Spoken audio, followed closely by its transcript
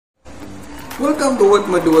Welcome to What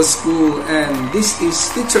Madua School, and this is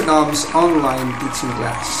Teacher Dom's online teaching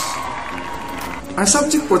class. Our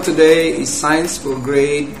subject for today is Science for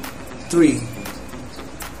Grade 3.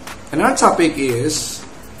 And our topic is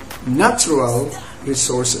Natural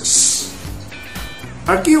Resources.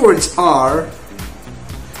 Our keywords are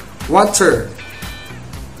water,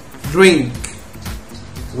 drink,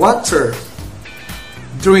 water,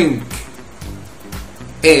 drink,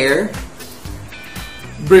 air,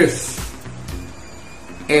 breath,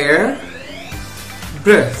 air,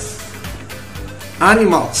 breath,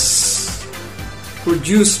 animals,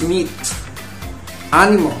 produce meat,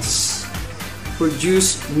 animals,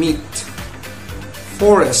 produce meat,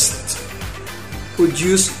 forest,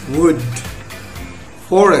 produce wood,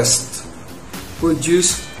 forest,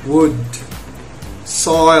 produce wood,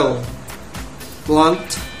 soil,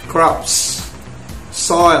 plant crops,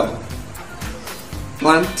 soil,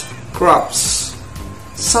 plant crops,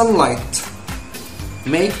 sunlight,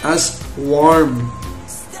 make us warm,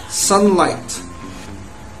 sunlight,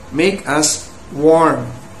 make us warm,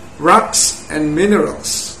 rocks and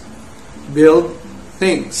minerals, build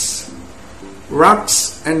things,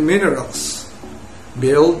 rocks and minerals,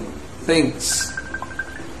 build things,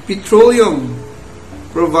 petroleum,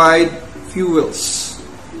 provide fuels,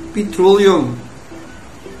 petroleum,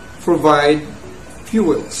 provide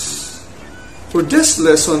fuels. For this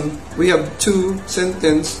lesson, we have two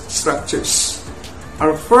sentence structures.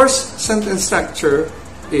 Our first sentence structure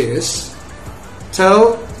is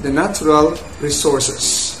tell the natural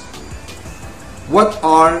resources. What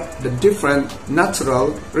are the different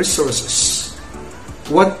natural resources?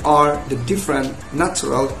 What are the different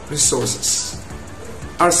natural resources?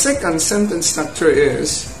 Our second sentence structure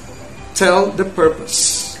is tell the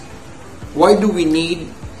purpose. Why do we need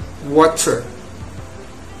water?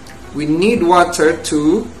 We need water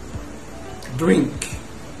to drink.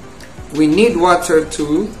 We need water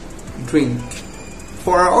to drink.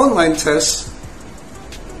 For our online test,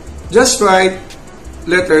 just write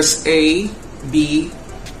letters A, B,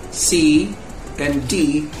 C, and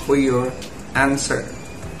D for your answer.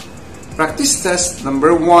 Practice test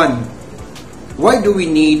number 1. Why do we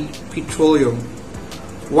need petroleum?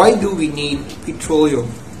 Why do we need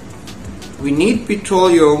petroleum? We need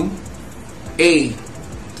petroleum A,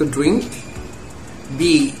 to drink,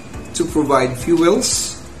 B, to provide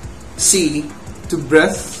fuels, C, to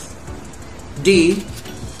breathe, D,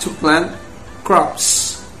 to plant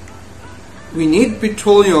crops. We need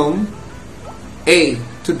petroleum A,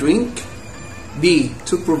 to drink, B,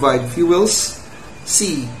 to provide fuels,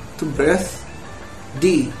 C, to breathe,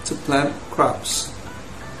 D, to plant crops.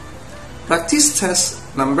 Practice test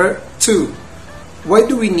number 2. Why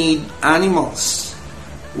do we need animals?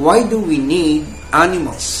 Why do we need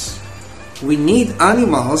animals? We need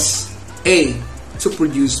animals A, to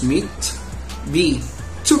produce meat, B,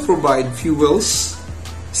 to provide fuels,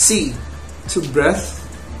 C, to breathe,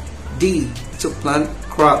 D, to plant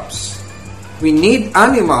crops. We need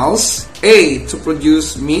animals A, to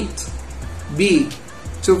produce meat, B,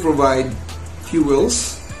 to provide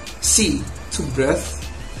fuels, C, to breathe,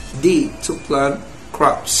 D, to plant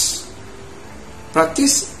crops.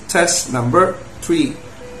 Practice test number 3.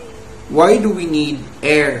 Why do we need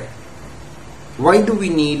air? Why do we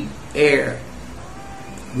need air?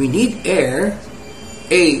 We need air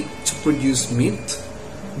A, to produce meat,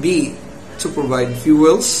 B, to provide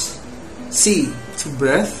fuels, C, to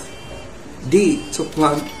breathe, D, to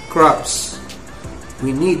plant crops.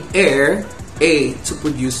 We need air A, to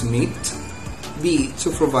produce meat, B,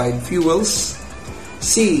 to provide fuels,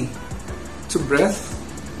 C, to breathe,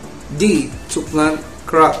 D, to plant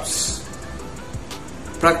crops.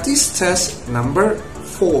 Practice test number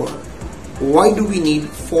 4. Why do we need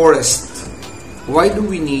forest? Why do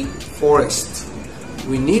we need forest?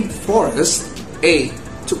 We need forest A,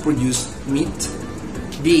 to produce meat,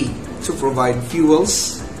 B, to provide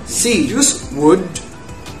fuels, C, use wood,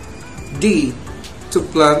 D, to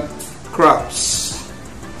plant crops.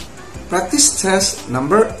 Practice test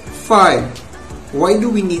number 5. Why do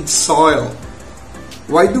we need soil?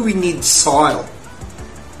 Why do we need soil?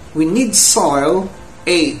 We need soil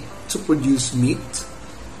A, to produce meat,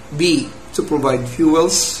 B, to provide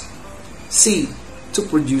fuels, C, to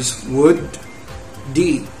produce wood,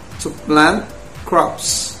 D, to plant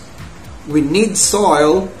crops. We need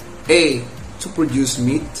soil A, to produce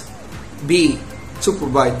meat, B, to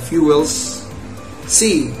provide fuels,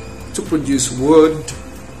 C, to produce wood,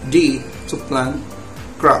 D, to plant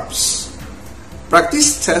crops.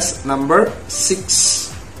 Practice test number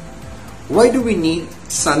 6. Why do we need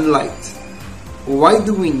sunlight? Why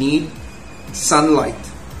do we need sunlight?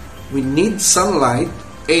 We need sunlight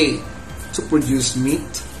A, to produce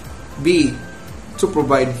meat, B, to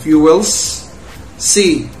provide fuels.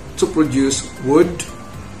 C. To produce wood.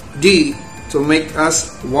 D. To make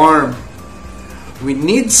us warm. We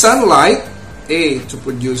need sunlight. A. To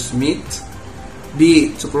produce meat.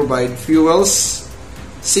 B. To provide fuels.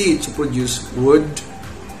 C. To produce wood.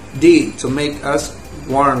 D. To make us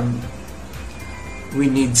warm. We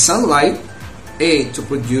need sunlight. A. To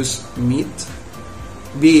produce meat.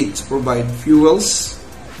 B. To provide fuels.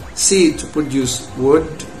 C. To produce wood.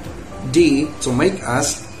 D. To make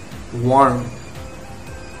us warm.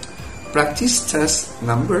 Practice test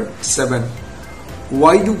number 7.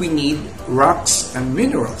 Why do we need rocks and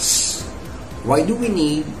minerals? Why do we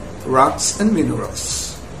need rocks and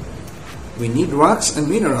minerals? We need rocks and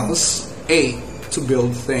minerals. A. To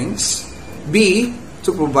build things. B.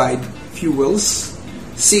 To provide fuels.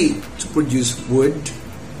 C. To produce wood.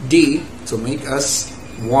 D. To make us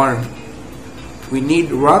warm. We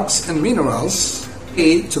need rocks and minerals.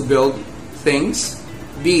 A. To build things.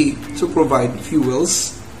 B. To provide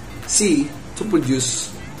fuels. C. To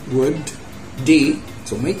produce wood. D.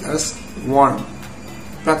 To make us warm.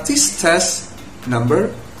 Practice test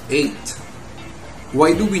number 8.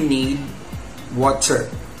 Why do we need water?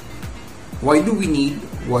 Why do we need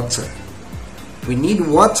water? We need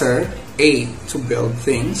water. A. To build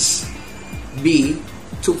things. B.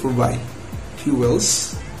 To provide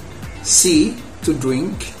fuels. C. To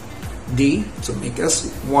drink. D. To make us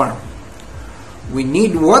warm. We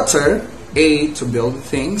need water. A. To build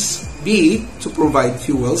things. B. To provide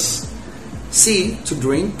fuels. C. To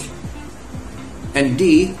drink. And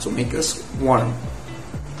D. To make us warm.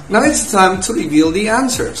 Now it's time to reveal the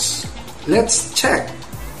answers. Let's check.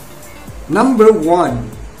 Number 1.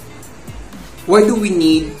 Why do we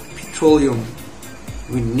need petroleum?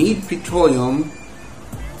 We need petroleum.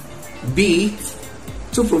 B.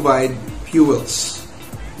 To provide fuels.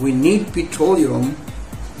 We need petroleum.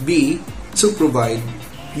 B. To provide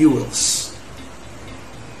fuels.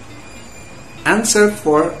 Answer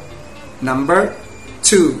for number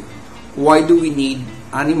 2. Why do we need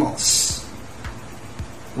animals?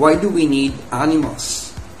 Why do we need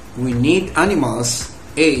animals? We need animals.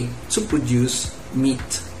 A. To produce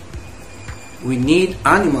meat. We need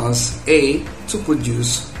animals. A. To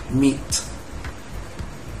produce meat.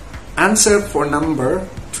 Answer for number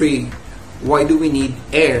 3. Why do we need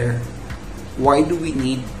air? Why do we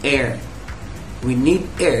need air? We need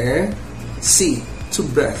air. C. To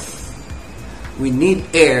breathe. We need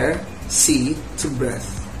air. C. To breathe.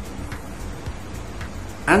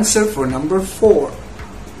 Answer for number 4.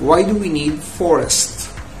 Why do we need forest?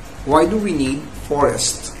 Why do we need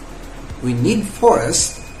forest? We need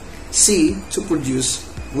forest. C. To produce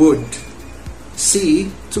wood. C.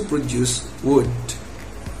 To produce wood.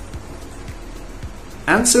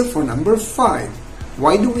 Answer for number 5.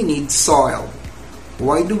 Why do we need soil?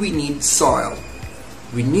 Why do we need soil?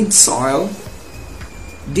 We need soil.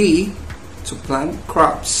 D. To plant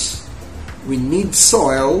crops. We need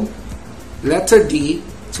soil. Letter D.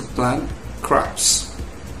 To plant crops.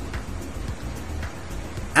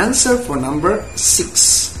 Answer for number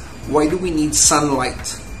 6. Why do we need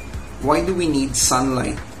sunlight? Why do we need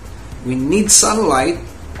sunlight? We need sunlight.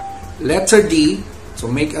 Letter D. To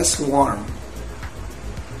make us warm.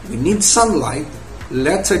 We need sunlight.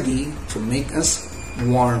 Letter D. To make us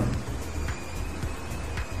warm.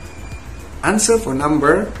 Answer for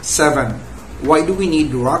number 7. Why do we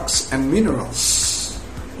need rocks and minerals?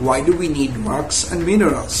 Why do we need rocks and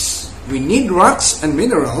minerals? We need rocks and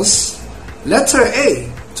minerals. Letter A.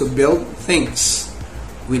 To build things.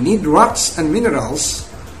 We need rocks and minerals.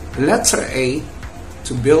 Letter A.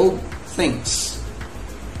 To build things.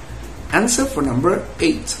 Answer for number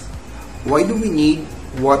 8. Why do we need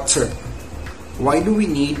water? Why do we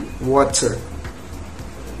need water?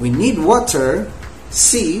 We need water.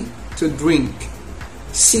 C. To drink.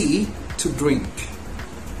 C. To drink.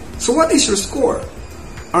 So what is your score?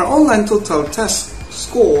 Our online total test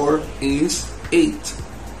score is 8.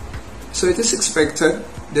 So it is expected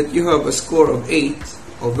that you have a score of 8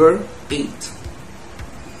 over 8.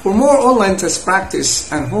 For more online test practice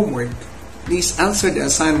and homework, please answer the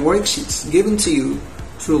assigned worksheets given to you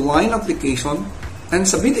through LINE application and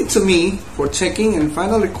submit it to me for checking and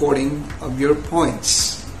final recording of your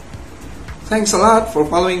points. Thanks a lot for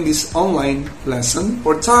following this online lesson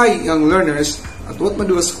for Thai young learners at Wat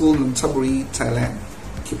Madua School, Nonthaburi, Thailand.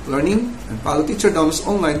 Keep learning and follow Teacher Dom's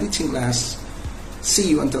online teaching class. See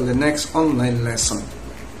you until the next online lesson.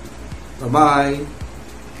 Bye-bye.